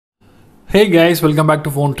Hey guys, welcome back to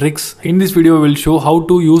Phone Tricks. In this video, we will show how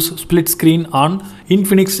to use split screen on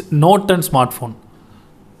Infinix Note 10 smartphone.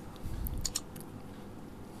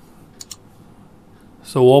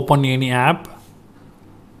 So open any app,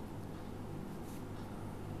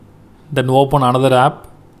 then open another app,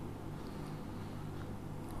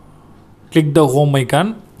 click the home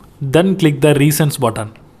icon, then click the recents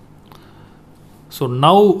button. So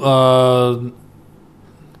now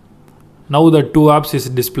the two apps is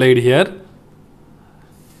displayed here.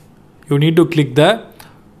 You need to click the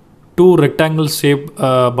two rectangle shape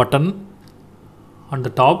button on the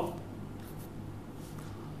top.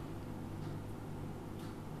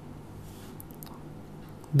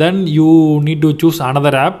 Then you need to choose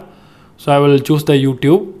another app. So I will choose the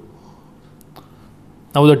YouTube.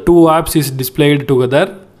 Now the two apps is displayed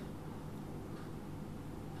together.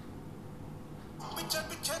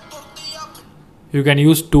 You can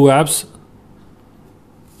use two apps.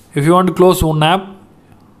 If you want to close one app,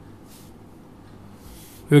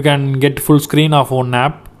 you can get full screen of one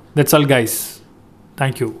app. That's all guys.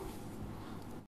 Thank you.